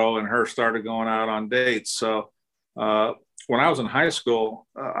tennis pro and her started going out on dates. So when I was in high school,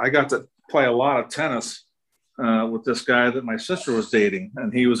 I got to play a lot of tennis with this guy that my sister was dating,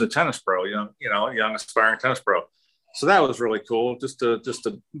 and he was a tennis pro, young aspiring tennis pro. So that was really cool, just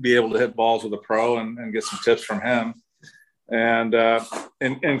to be able to hit balls with a pro and get some tips from him. And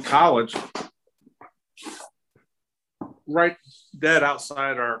in college, right dead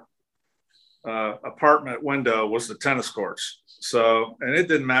outside our apartment window was the tennis courts. So, and it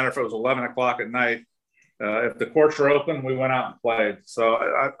didn't matter if it was 11 o'clock at night. If the courts were open, we went out and played. So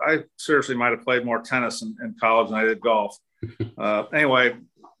I seriously might have played more tennis in college than I did golf. Anyway,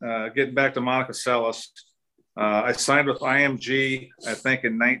 getting back to Monica Seles, I signed with IMG, I think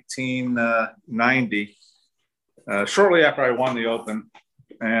in 1990, shortly after I won the Open.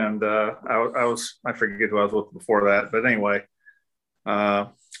 And I forget who I was with before that. But anyway,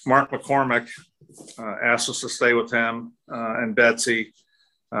 Mark McCormick asked us to stay with him and Betsy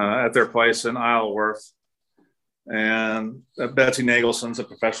at their place in Isleworth. And Betsy Nagelson's a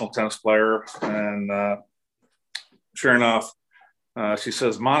professional tennis player. And sure enough, she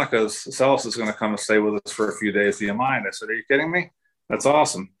says, Monica Seles is going to come and stay with us for a few days. Do you mind? I said, are you kidding me? That's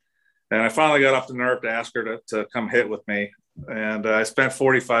awesome. And I finally got up the nerve to ask her to come hit with me. And I spent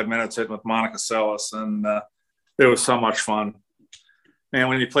 45 minutes hitting with Monica Seles, and it was so much fun. And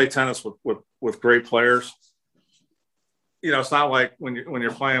when you play tennis with great players, it's not like when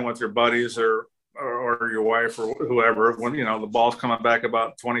you're playing with your buddies or your wife or whoever, when the ball's coming back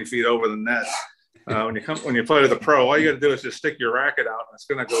about 20 feet over the net. When you play with a pro, all you got to do is just stick your racket out, and it's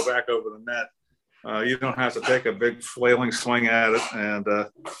going to go back over the net. You don't have to take a big flailing swing at it. And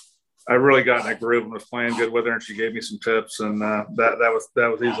I really got in a groove and was playing good with her, and she gave me some tips, and that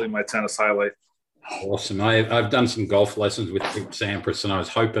was easily my tennis highlight. Awesome. I've done some golf lessons with Sampras, and I was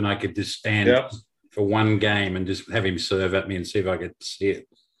hoping I could just stand for one game and just have him serve at me and see if I could see it.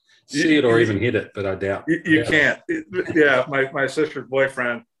 see it or even hit it, but I doubt. You can't. Yeah, my sister's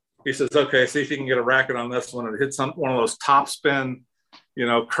boyfriend, he says, okay, see if you can get a racket on this one and hit one of those top spin,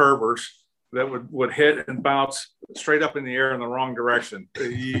 curvers that would hit and bounce straight up in the air in the wrong direction.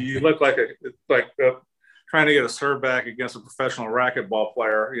 You look like trying to get a serve back against a professional racquetball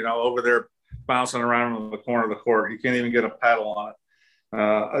player, over there bouncing around in the corner of the court. You can't even get a paddle on it.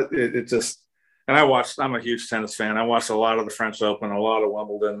 And I'm a huge tennis fan. I watched a lot of the French Open, a lot of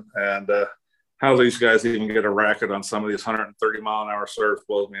Wimbledon, and how these guys even get a racket on some of these 130-mile-an-hour serves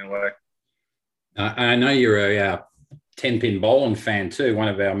blows me away. I know you're a 10-pin bowling fan too. One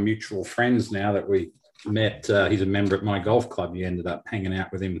of our mutual friends now that we met, he's a member at my golf club. You ended up hanging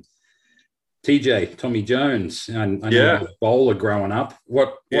out with him. TJ, Tommy Jones. I know you were a bowler growing up.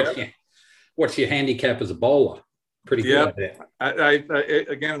 What's your handicap as a bowler? Pretty good. I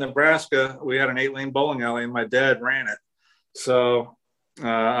again, in Nebraska, we had an 8-lane bowling alley, and my dad ran it. So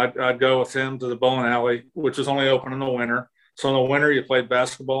I'd go with him to the bowling alley, which was only open in the winter. So in the winter, you played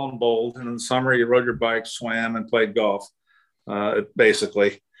basketball and bowled, and in the summer, you rode your bike, swam, and played golf,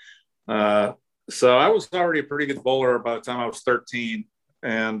 basically. So I was already a pretty good bowler by the time I was 13.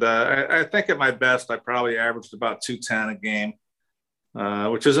 And I think at my best, I probably averaged about 210 a game,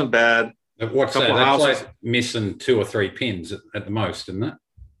 which isn't bad. What's that? That's like missing 2 or 3 pins at the most, isn't it?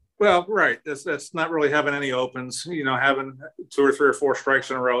 Well, right. That's not really having any opens, having 2 or 3 or 4 strikes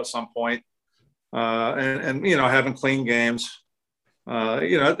in a row at some point. And having clean games.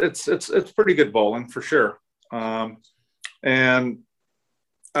 It's pretty good bowling for sure. And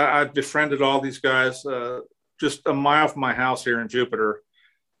I've befriended all these guys just a mile from my house here in Jupiter.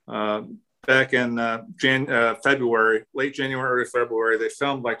 Back in February, late January, February, they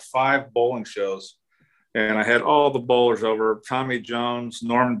filmed like 5 bowling shows. And I had all the bowlers over: Tommy Jones,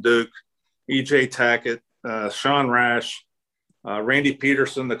 Norm Duke, E.J. Tackett, Sean Rash, Randy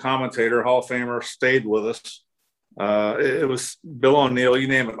Peterson, the commentator, Hall of Famer, stayed with us. It was Bill O'Neill, you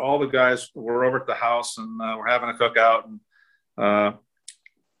name it. All the guys were over at the house, and we're having a cookout. And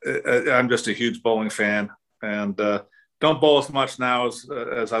I'm just a huge bowling fan, and don't bowl as much now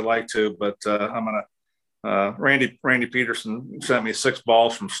as I'd like to. But I'm gonna. Randy Peterson sent me 6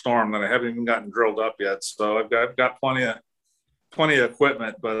 balls from Storm that I haven't even gotten drilled up yet. So I've got plenty of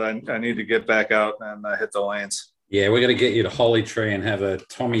equipment, but I need to get back out and hit the lanes. Yeah, we're going to get you to Holly Tree and have a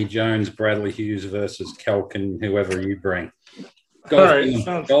Tommy Jones, Bradley Hughes versus Kelkin, whoever you bring.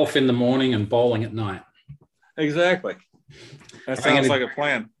 Golf in the morning and bowling at night. Exactly. That sounds like a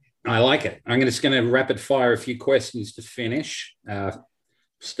plan. I like it. I'm just going to rapid fire a few questions to finish.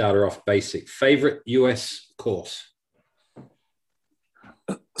 Start her off basic. Favorite U.S. course?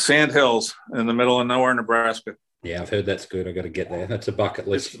 Sand Hills in the middle of nowhere, Nebraska. Yeah, I've heard that's good. I've got to get there. That's a bucket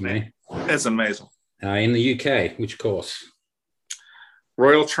list for me. It's amazing. In the UK, which course?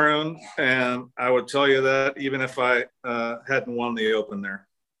 Royal Troon, and I would tell you that even if I hadn't won the Open there.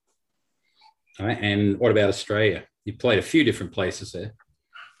 All right, and what about Australia? You played a few different places there.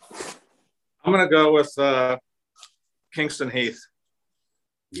 I'm going to go with Kingston Heath.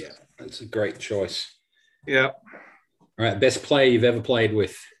 Yeah, that's a great choice. Yeah. All right, best player you've ever played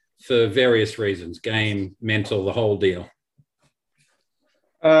with for various reasons, game, mental, the whole deal.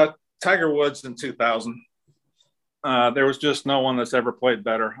 Tiger Woods in 2000. There was just no one that's ever played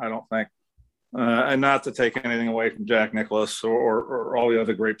better, I don't think. And not to take anything away from Jack Nicklaus or all the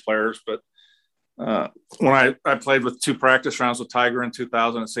other great players, but when I played with 2 practice rounds with Tiger in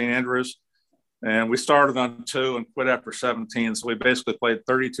 2000 at St. Andrews, and we started on 2 and quit after 17. So we basically played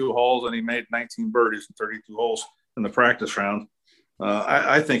 32 holes, and he made 19 birdies in 32 holes in the practice round.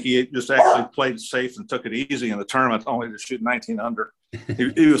 I think he just actually played safe and took it easy in the tournament, only to shoot 19 under.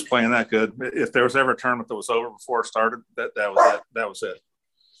 He was playing that good. If there was ever a tournament that was over before it started, that was it. That was it.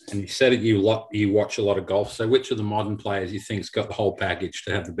 And you said it, you watch a lot of golf. So which of the modern players you think's got the whole package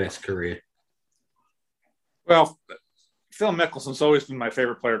to have the best career? Well, Phil Mickelson's always been my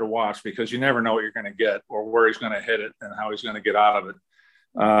favorite player to watch because you never know what you're going to get or where he's going to hit it and how he's going to get out of it.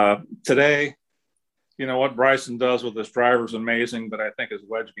 Today, what Bryson does with his driver is amazing, but I think his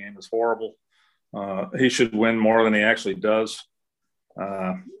wedge game is horrible. He should win more than he actually does.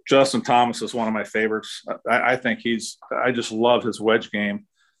 Justin Thomas is one of my favorites. I think I just love his wedge game.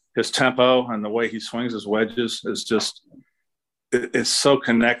 His tempo and the way he swings his wedges is just, it's so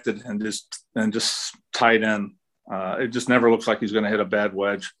connected and just tight in. It just never looks like he's going to hit a bad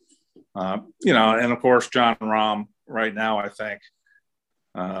wedge. And of course, Jon Rahm right now, I think,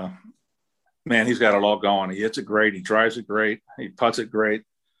 man, he's got it all going. He hits it great. He drives it great. He putts it great.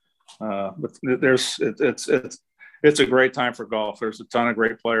 But it's a great time for golf. There's a ton of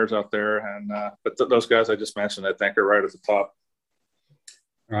great players out there. But those guys I just mentioned, I think, are right at the top.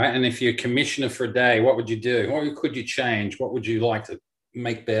 All right. And if you're commissioner for a day, what would you do? What could you change? What would you like to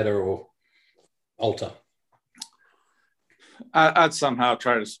make better or alter? I'd somehow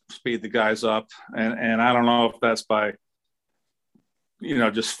try to speed the guys up. And I don't know if that's by,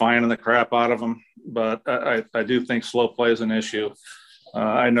 just fining the crap out of them. But I do think slow play is an issue.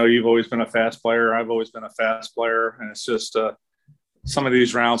 I know you've always been a fast player. I've always been a fast player. And it's just some of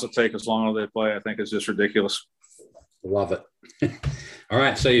these rounds that take as long as they play, I think is just ridiculous. Love it. All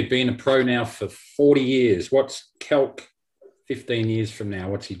right. So you've been a pro now for 40 years. What's Kelk 15 years from now?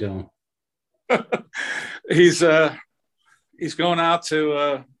 What's he doing? He's going out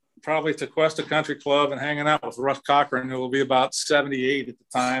to probably to Cuesta Country Club and hanging out with Russ Cochran, who will be about 78 at the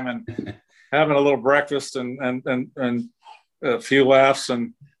time, and having a little breakfast and a few laughs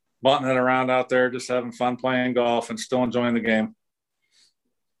and bunting it around out there, just having fun playing golf and still enjoying the game.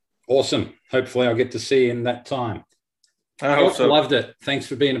 Awesome. Hopefully I'll get to see you in that time. I hope so. Loved it. Thanks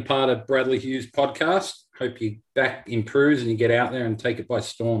for being a part of Bradley Hughes podcast. Hope your back improves and you get out there and take it by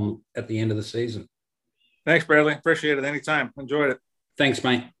storm at the end of the season. Thanks, Bradley. Appreciate it. Anytime. Enjoyed it. Thanks,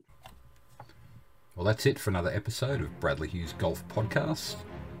 mate. Well, that's it for another episode of Bradley Hughes Golf Podcast.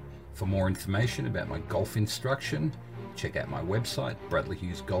 For more information about my golf instruction, check out my website,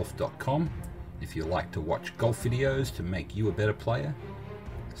 bradleyhughesgolf.com. If you like to watch golf videos to make you a better player,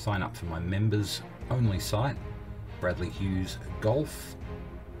 sign up for my members-only site,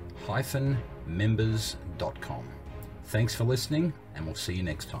 bradleyhughesgolf-members.com. Thanks for listening, and we'll see you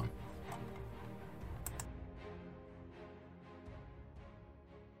next time.